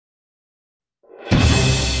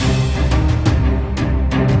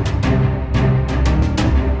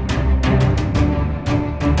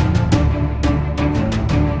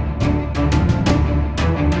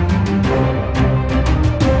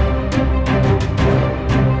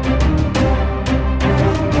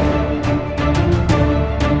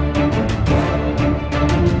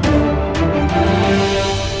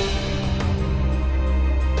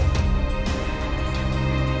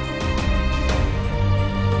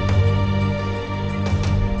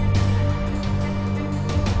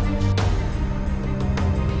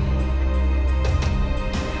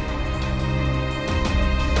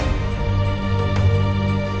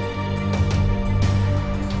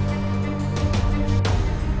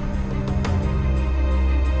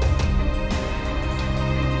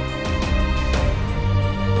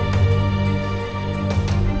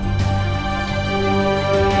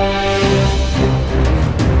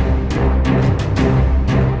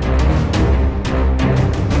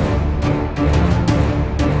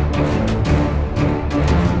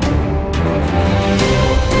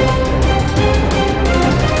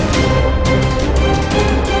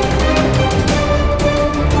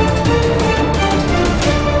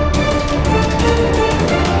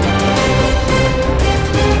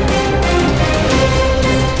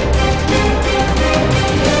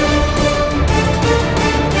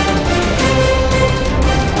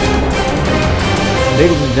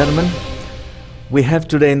Ladies and gentlemen, we have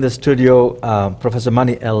today in the studio Professor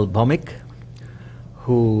Mani L. Bhaumik,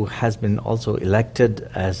 who has been also elected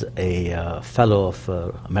as a fellow of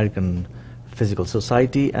American Physical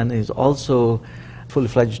Society and is also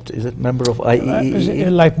fully-fledged, is it member of IEEE? A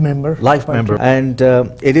life member. Life member. And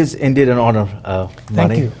it is indeed an honor,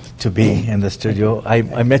 Mani, to be in the studio.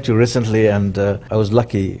 I met you recently and I was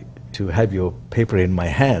lucky to have your paper in my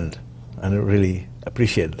hand, and I really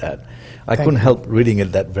appreciate that. I couldn't help reading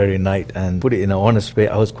it that very night, and put it in an honest way,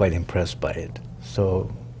 I was quite impressed by it. So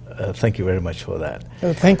thank you very much for that.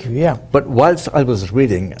 Thank you, yeah. But whilst I was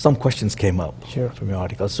reading, some questions came up from your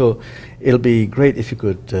article. So it'll be great if you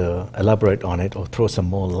could elaborate on it or throw some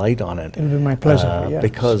more light on it. It'll be my pleasure, yes.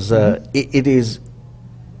 Because it is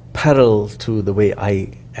parallel to the way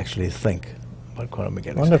I actually think about quantum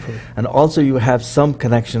mechanics. Wonderful. And also you have some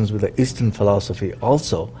connections with the Eastern philosophy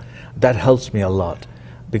also. That helps me a lot,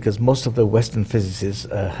 because most of the Western physicists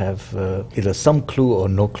have either some clue or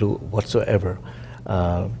no clue whatsoever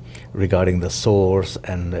regarding the source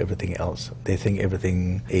and everything else. They think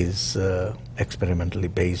everything is experimentally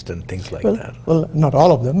based and things like that. Well, not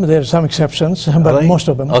all of them. There are some exceptions, but really? Most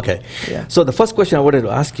of them. Okay. Yeah. So the first question I wanted to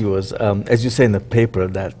ask you was, as you say in the paper,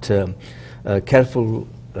 that careful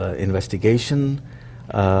investigation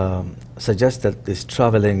suggests that this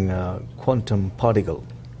traveling quantum particle,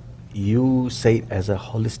 you say it as a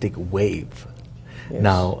holistic wave, yes.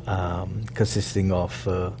 Now consisting of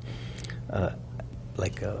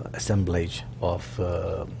like assemblage of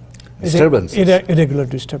disturbances. Irregular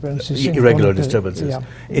disturbances. Irregular disturbances yeah.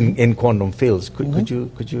 in quantum fields. Could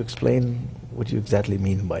you explain what you exactly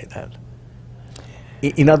mean by that?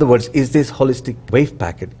 In other words, is this holistic wave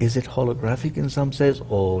packet, is it holographic in some sense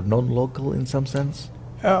or non-local in some sense?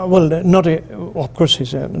 Well, of course,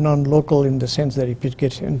 it's non-local in the sense that if it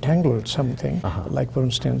gets entangled with something, like for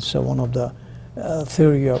instance, one of the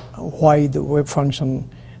theory of why the wave function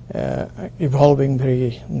evolving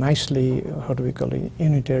very nicely, how do we call it,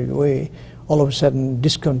 unitary way, all of a sudden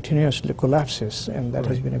discontinuously collapses, and that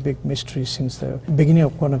has been a big mystery since the beginning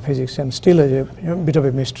of quantum physics, and still a bit of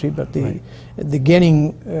a mystery. But the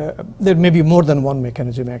gaining, there may be more than one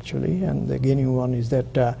mechanism actually, and the gaining one is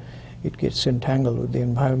that it gets entangled with the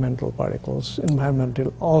environmental particles,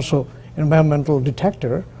 environmental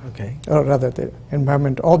detector, or rather the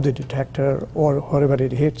environment of the detector or wherever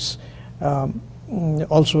it hits,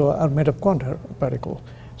 also are made of quantum particle.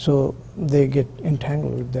 So they get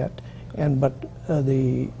entangled with that. But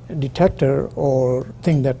the detector or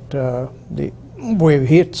thing that the wave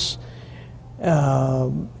hits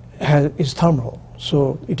is thermal.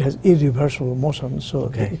 So it has irreversible motion,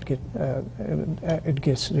 so it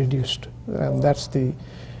gets reduced, and that's the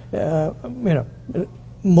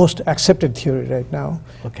most accepted theory right now.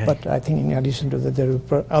 But I think in addition to that, there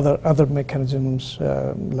are other mechanisms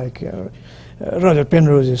like Roger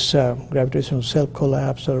Penrose's gravitational cell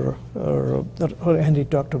collapse, or Henry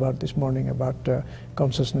talked about this morning about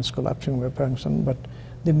consciousness collapsing wave function. But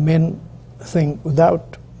the main thing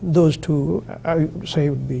without those two, I would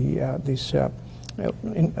say, would be this.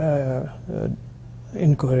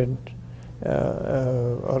 Incoherent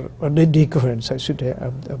or the decoherence, I should say,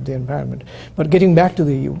 of the environment. But getting back to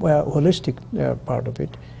the holistic part of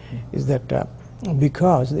it, is that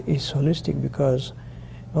because it's holistic, because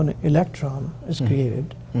when an electron is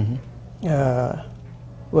created,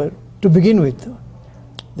 well, to begin with,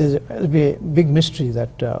 there'll be a big mystery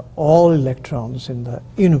that all electrons in the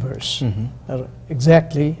universe are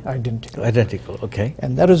exactly identical. Identical, okay.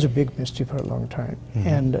 And that was a big mystery for a long time.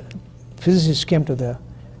 And physicists came to the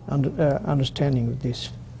understanding of this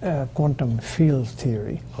quantum field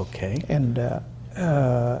theory. And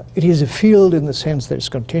it is a field in the sense that it's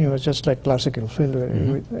continuous, just like classical field.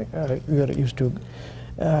 We are used to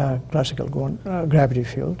classical gravity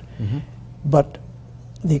field. But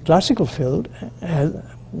the classical field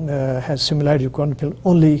has similarity to quantum field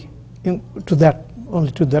only to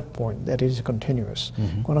that point, that is continuous.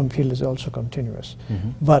 Quantum field is also continuous.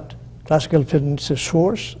 But classical field is a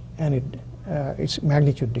source, and its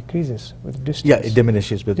magnitude decreases with distance. Yeah, it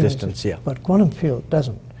diminishes with distance, yeah. But quantum field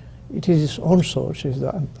doesn't. It is its own source, is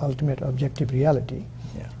the ultimate objective reality.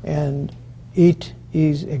 And it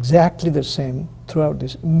is exactly the same throughout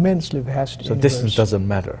this immensely vast universe. Distance doesn't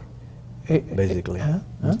matter. Basically,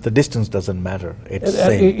 the distance doesn't matter. It's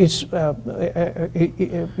same. It's what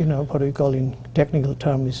we call in technical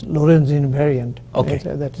term is Lorentz invariant.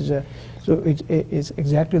 That is so it's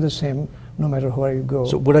exactly the same no matter where you go.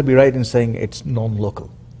 So would I be right in saying it's non-local?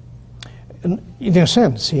 In a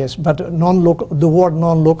sense, yes, but non-local. The word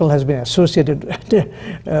non-local has been associated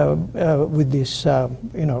with this,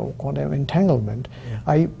 quantum entanglement.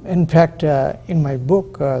 Yeah. In fact, in my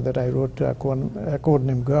book that I wrote, Code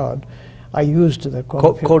Name God, I used the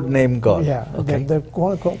code name God. Yeah, okay. the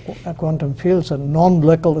quantum fields are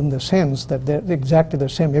non-local in the sense that they're exactly the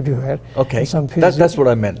same everywhere. Okay, that's what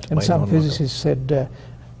I meant. And some physicists said,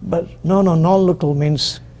 but no, non-local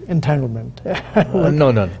means entanglement.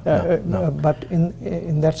 No. But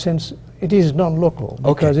in that sense, it is non-local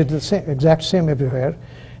because it is the exact same everywhere,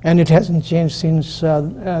 and it hasn't changed since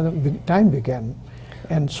time began.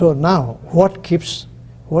 And so now, what keeps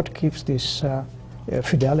this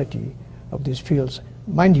fidelity of these fields?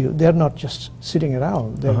 Mind you, they're not just sitting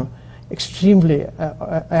around; they're extremely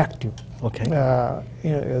active. Okay.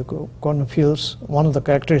 Quantum fields. One of the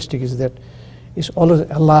characteristics is that is always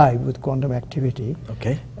alive with quantum activity,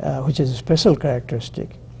 which is a special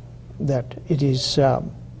characteristic, that it is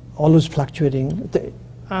always fluctuating the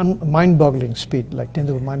mind-boggling speed, like 10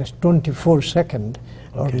 to the minus 24 second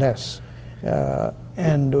or less.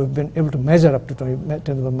 And we've been able to measure up to 10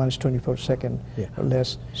 to the minus 24 second or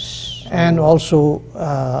less. And also,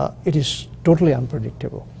 it is totally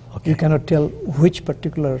unpredictable. You cannot tell which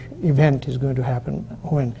particular event is going to happen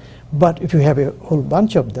when. But if you have a whole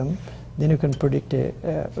bunch of them, then you can predict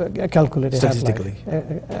calculate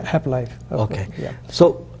a half-life. Okay. Yeah.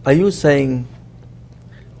 So, are you saying?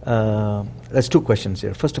 There's two questions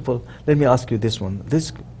here. First of all, let me ask you this one: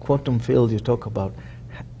 this quantum field you talk about,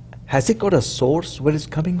 has it got a source where it's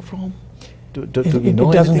coming from? Do we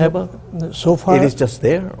know anything about? So far, it is just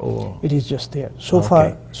there, or it is just there. So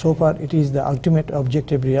far, it is the ultimate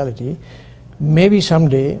objective reality. Maybe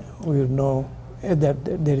someday we will know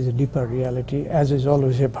that there is a deeper reality, as is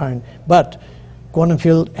always apparent. But quantum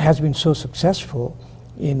field has been so successful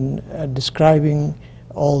in describing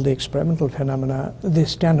all the experimental phenomena. The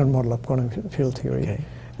standard model of quantum field theory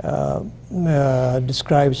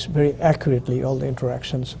describes very accurately all the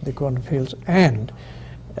interactions of the quantum fields, and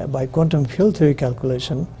by quantum field theory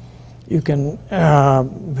calculation, you can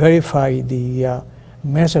verify the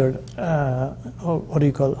measured, what do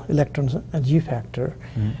you call, electrons G factor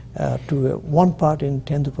to 1 part in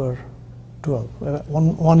 10 to the power 12,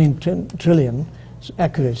 1 in 10 trillion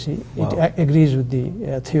accuracy. Wow. It agrees with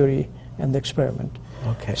the theory and the experiment.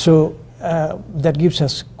 Okay. So that gives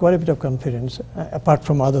us quite a bit of confidence, apart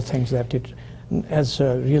from other things that it has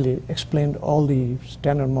really explained all the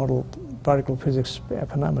standard model particle physics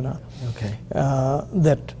phenomena. Okay.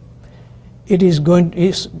 That it is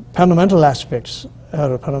fundamental aspects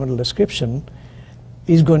or fundamental description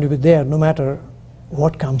is going to be there no matter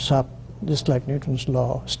what comes up, just like Newton's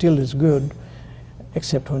law still is good,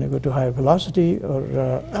 except when you go to higher velocity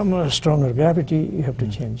or stronger gravity, you have to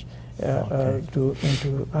change into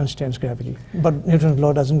Einstein's gravity. But Newton's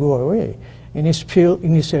law doesn't go away. In its field,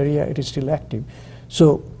 in this area, it is still active.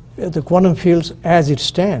 So the quantum fields as it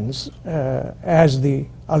stands, as the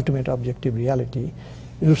ultimate objective reality,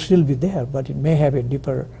 it will still be there, but it may have a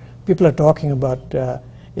deeper. People are talking about a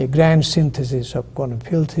grand synthesis of quantum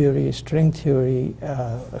field theory, string theory,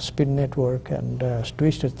 spin network, and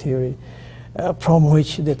twisted theory, from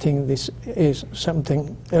which they think this is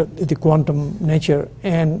something, the quantum nature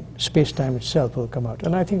and space-time itself will come out.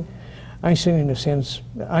 And I think Einstein, in a sense,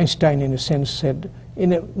 said,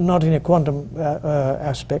 not in a quantum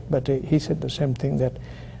aspect, but he said the same thing, that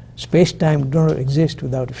space-time do not exist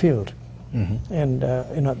without a field. Mm-hmm. And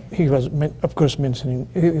he was, of course, he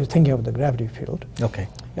was thinking of the gravity field. Okay.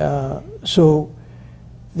 So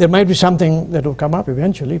there might be something that will come up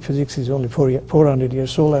eventually. Physics is only 400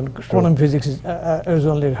 years old, and quantum physics is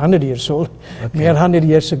only 100 years old. Okay. Mere 100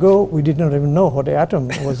 years ago, we did not even know what the atom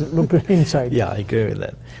was looked inside. Yeah, I agree with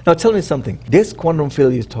that. Now tell me something. This quantum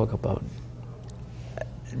field you talk about,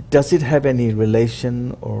 does it have any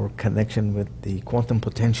relation or connection with the quantum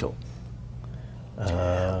potential?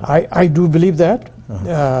 I do believe that.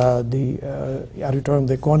 Are you talking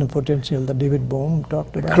the quantum potential that David Bohm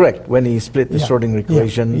talked about? Correct, when he split the Schrodinger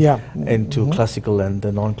equation into classical and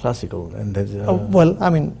the non-classical. And well,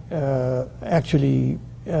 I mean, actually,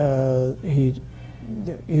 he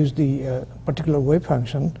used the particular wave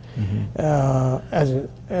function to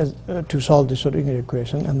solve the Schrodinger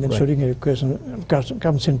equation, and then Schrodinger equation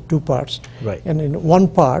comes in two parts. Right. And in one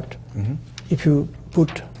part, if you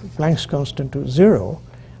put Planck's constant to 0,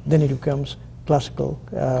 then it becomes classical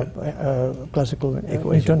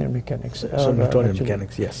Newtonian mechanics. So Newtonian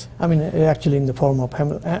mechanics, yes. I mean, actually in the form of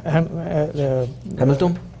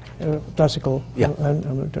Hamilton? Classical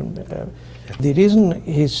Hamilton. The reason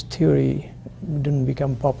his theory didn't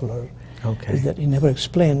become popular is that he never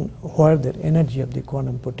explained where the energy of the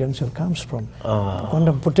quantum potential comes from.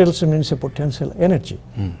 Quantum potential means a potential energy,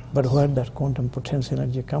 but where that quantum potential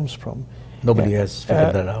energy comes from. Nobody has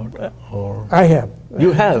figured that out? Or I have.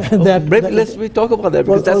 You have? Let's talk about that,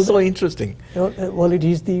 because that's so interesting. Well, it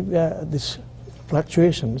is this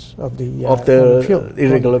fluctuations of the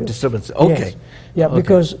irregular disturbance. Okay. Yes. Yeah, okay.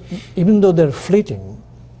 Because even though they're fleeting,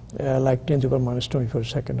 like 10 to the minus 20 per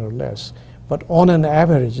second or less, but on an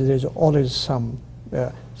average, there's always some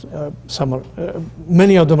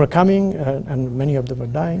many of them are coming and many of them are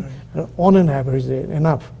dying. On an average, they're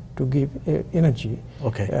enough to give energy,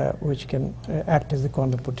 which can act as the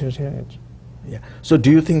quantum potential energy. Yeah. So,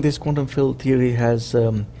 do you think this quantum field theory has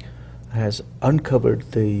uncovered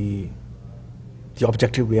the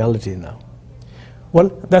objective reality now? Well,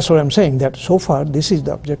 that's what I'm saying, that so far this is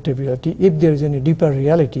the objective reality. If there is any deeper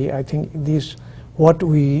reality, I think what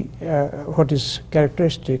is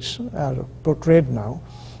characteristics are portrayed now,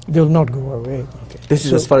 they will not go away. Okay. This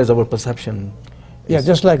is as far as our perception. Yeah,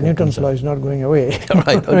 just like Newton's law is not going away.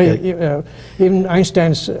 Right, okay. Even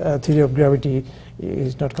Einstein's theory of gravity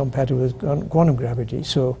is not compatible with quantum gravity,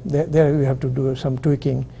 so there we have to do some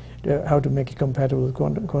tweaking how to make it compatible with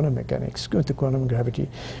quantum mechanics, with the quantum gravity.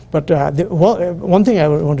 But one thing I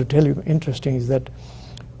want to tell you interesting is that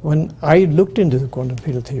when I looked into the quantum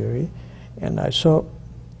field theory, and I saw,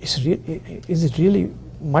 is it really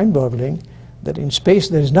mind-boggling that in space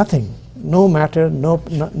there is nothing, no matter,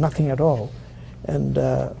 nothing at all. And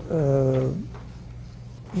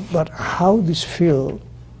but how this field,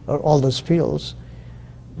 or all those fields,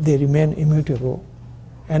 they remain immutable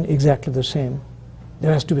and exactly the same.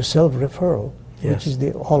 There has to be self-referral, which is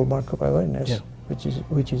the hallmark of awareness,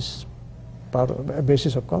 which is part of a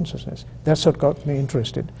basis of consciousness. That's what got me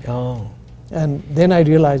interested. And then I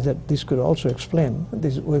realized that this could also explain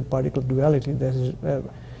this wave-particle duality that is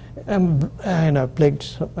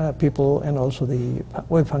plagued people, and also the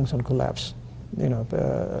wave function collapse.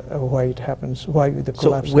 Why it happens, why the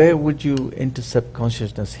collapse. So where would you intercept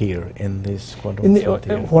consciousness here in this quantum field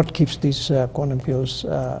theory? What keeps these quantum fields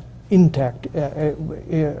intact,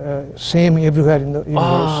 same everywhere in the universe.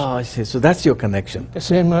 I see. So that's your connection.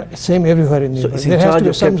 Same everywhere in the universe. There has to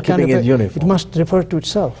be some kind of it must refer to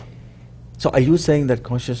itself. So are you saying that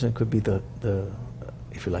consciousness could be the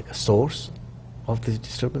if you like, a source of these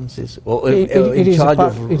disturbances, or it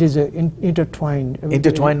is intertwined.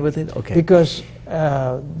 Intertwined with it, okay. Because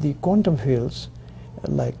the quantum fields,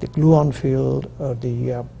 like the gluon field or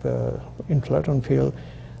the inflaton field,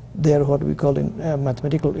 they are what we call in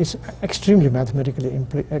mathematical. It's extremely mathematically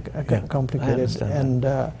complicated, and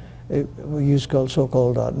we use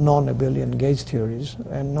so-called non-abelian gauge theories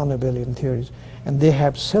and non-abelian theories, and they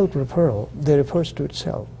have self-referral. They refers to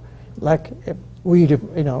itself, like.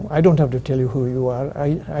 I don't have to tell you who you are.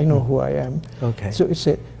 I know who I am. Okay. So it's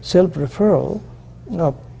a self-referral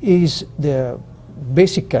is the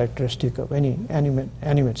basic characteristic of any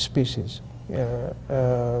animate species.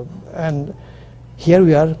 And here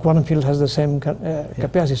we are, quantum field has the same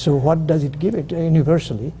capacity. So what does it give it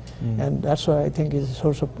universally? And that's why I think it's a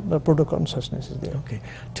source of proto-consciousness is there. Okay.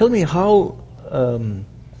 Tell me how,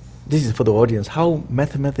 this is for the audience, how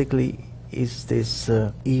mathematically is this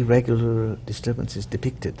irregular disturbances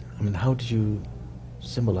depicted? I mean, how do you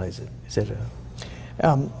symbolize it? Is that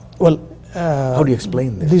how do you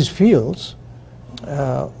explain this? These fields,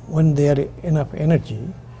 when they are enough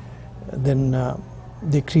energy, then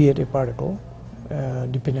they create a particle,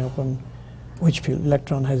 depending upon which field.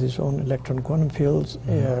 Electron has its own electron quantum fields.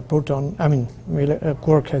 Proton,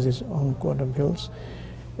 quark has its own quantum fields.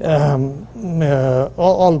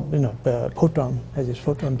 Photon has its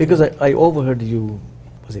photon. Because I overheard you,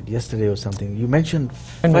 was it yesterday or something? You mentioned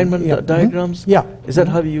Feynman diagrams. Yeah. Is that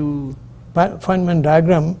how you? Feynman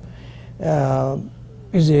diagram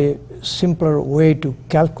is a simpler way to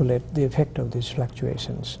calculate the effect of these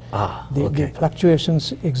fluctuations. The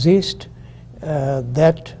fluctuations exist.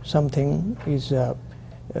 That something is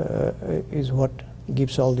what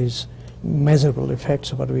gives all these measurable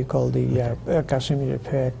effects, what we call the Casimir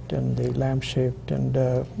effect and the lamp shift, and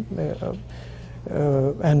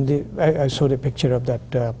I saw the picture of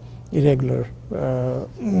that irregular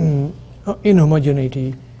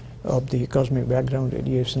inhomogeneity of the cosmic background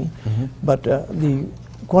radiation. But the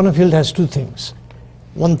quantum field has two things.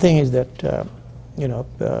 One thing is that not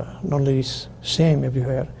only is same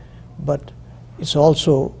everywhere, but it's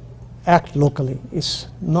also act locally. It's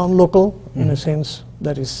non-local in a sense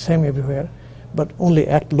that is same everywhere, but only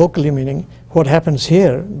act locally, meaning what happens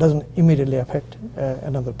here doesn't immediately affect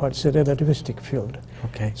another part. It's a relativistic field.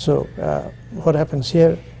 Okay. So what happens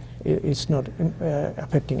here, it's not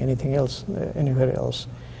affecting anything else, anywhere else.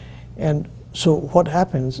 And so what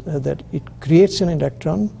happens that it creates an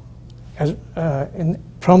electron as,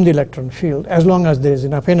 from the electron field, as long as there is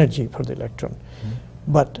enough energy for the electron.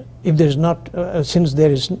 But if there is not, since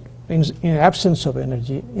there is, in absence of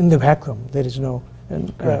energy, in the vacuum, there is no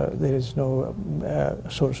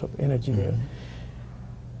source of energy there.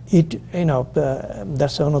 It,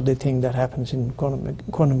 that's one of the things that happens in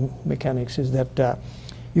quantum mechanics, is that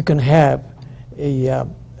you can have a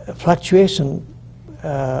fluctuation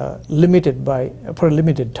limited by, for a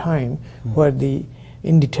limited time, where the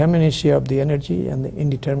indeterminacy of the energy and the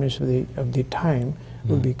indeterminacy of the time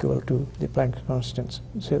will be equal to the Planck constants.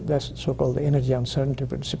 So that's so-called the energy uncertainty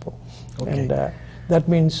principle. Okay. And that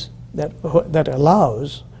means that that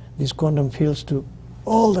allows these quantum fields to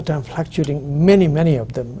all the time fluctuating, many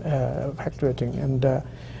of them fluctuating,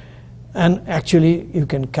 and actually you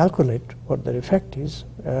can calculate what their effect is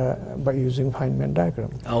by using Feynman diagram.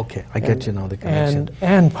 Okay, I get you now, the connection.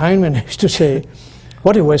 And Feynman used to say,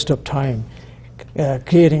 what a waste of time.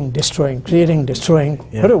 Creating, destroying,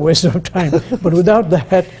 yeah. What a waste of time. But without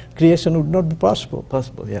that, creation would not be possible.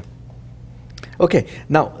 Possible, yeah. Okay,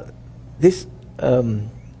 now this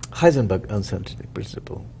Heisenberg uncertainty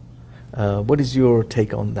principle, what is your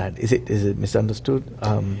take on that? Is it misunderstood?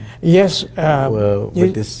 Yes.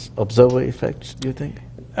 With this observer effect, do you think?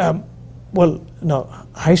 Well, no.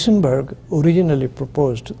 Heisenberg originally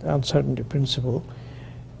proposed the uncertainty principle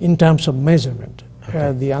in terms of measurement.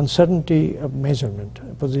 Okay. The uncertainty of measurement,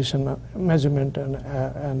 position measurement,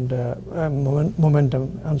 and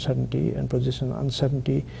momentum uncertainty and position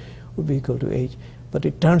uncertainty would be equal to h. But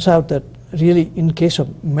it turns out that really, in case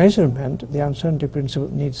of measurement, the uncertainty principle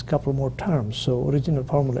needs a couple more terms. So original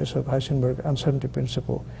formulation of Heisenberg uncertainty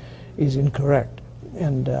principle is incorrect,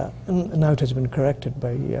 and now it has been corrected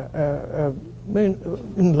by in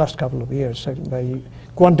the last couple of years by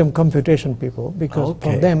quantum computation people, because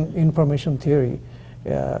for them information theory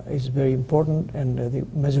is very important, and the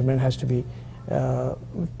measurement has to be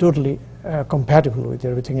totally compatible with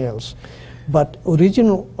everything else. But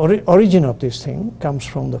origin of this thing comes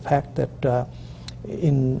from the fact that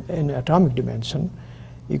in atomic dimension,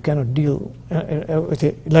 you cannot deal with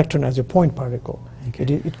the electron as a point particle. Okay.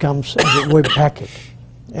 It comes as a wave packet,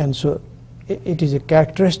 and so it is a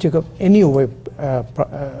characteristic of any wave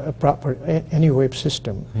any wave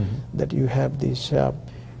system that you have this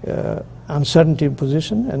uncertainty in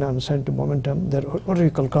position and uncertainty momentum, that what we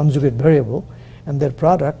call conjugate variable, and their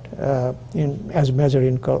product, as measured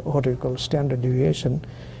in what we call standard deviation,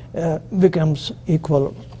 becomes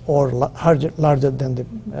equal or larger than the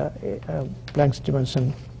Planck's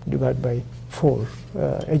dimension divided by 4,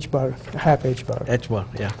 h bar, half h bar. H bar,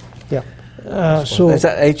 yeah. Yeah. So is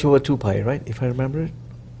that h over 2 pi, right? If I remember it.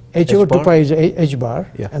 H over 2 pi is h bar,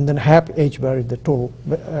 yeah. And then half h bar is the total,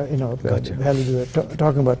 gotcha. value we are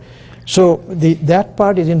talking about. So that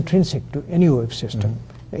part is intrinsic to any wave system,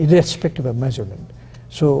 irrespective of measurement.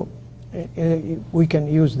 So we can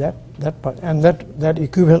use that part, and that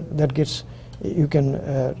equivalent that gets, you can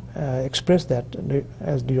express that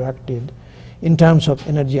as Dirac did in terms of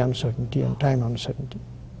energy uncertainty and time uncertainty.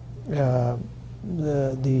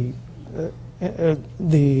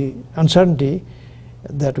 The uncertainty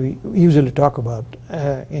that we usually talk about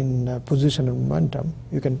in position and momentum,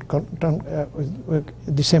 you can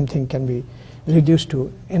the same thing can be reduced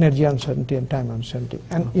to energy uncertainty and time uncertainty.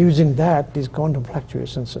 And using that, these quantum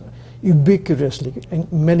fluctuations ubiquitously,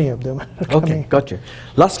 and many of them are coming. Okay, gotcha.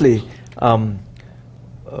 Lastly,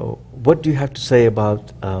 what do you have to say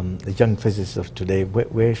about the young physicists of today?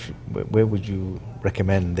 Where would you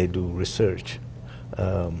recommend they do research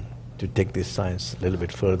to take this science a little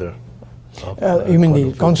bit further? You mean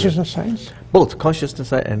the consciousness science? Both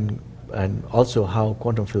consciousness and also how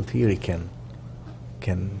quantum field theory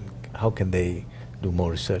how can they do more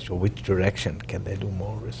research, or which direction can they do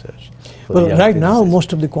more research? Well, right now,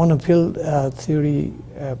 most of the quantum field theory,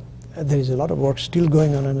 there is a lot of work still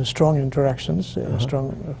going on in strong interactions, in a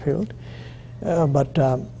strong field. But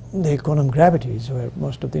the quantum gravity is where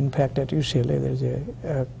most of the, in fact, at UCLA, there's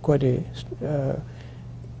a quite a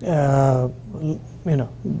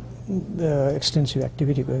extensive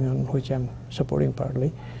activity going on, which I'm supporting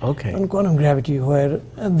partly. Okay. On quantum gravity, where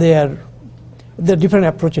there are different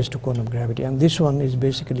approaches to quantum gravity, and this one is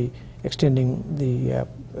basically extending the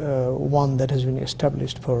one that has been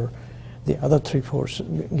established for the other three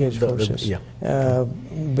gauge forces.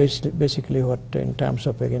 Basically, what in terms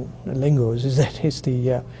of, again, lingos, is that it's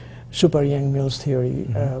the super Yang-Mills theory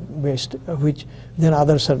based, which then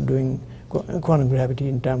others are doing quantum gravity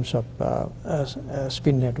in terms of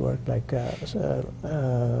spin network, like the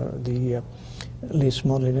Lee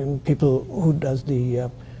Smolin, and people who does the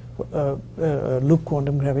loop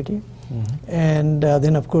quantum gravity. And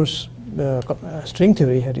then, of course, string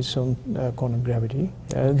theory had its own quantum gravity.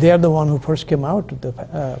 They are the one who first came out with the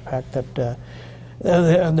fact that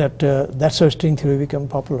that's how string theory became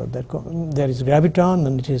popular. That there is graviton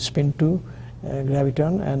and it is spin 2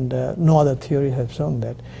 graviton, and no other theory has shown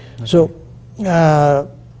that. Okay. So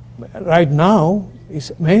right now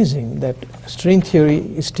it's amazing that string theory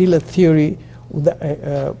is still a theory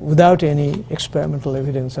without any experimental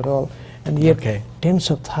evidence at all, and yet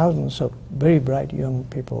tens of thousands of very bright young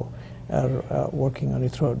people are working on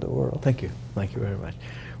it throughout the world. Thank you very much.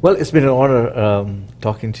 Well, it's been an honor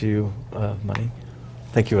talking to you, Mani.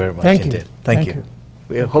 Thank you very much. Thank you. Thank you.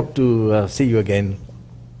 We hope to see you again.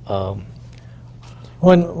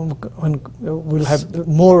 When we'll have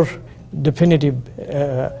more definitive,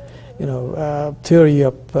 theory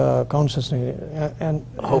of consciousness, and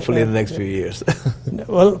hopefully in the next few years.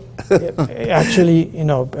 Well, actually,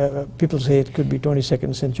 people say it could be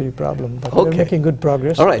 22nd century problem, but we're making good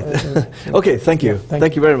progress. All right. Okay. Thank you. Yeah,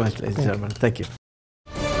 thank you very much, ladies and gentlemen. Thank you.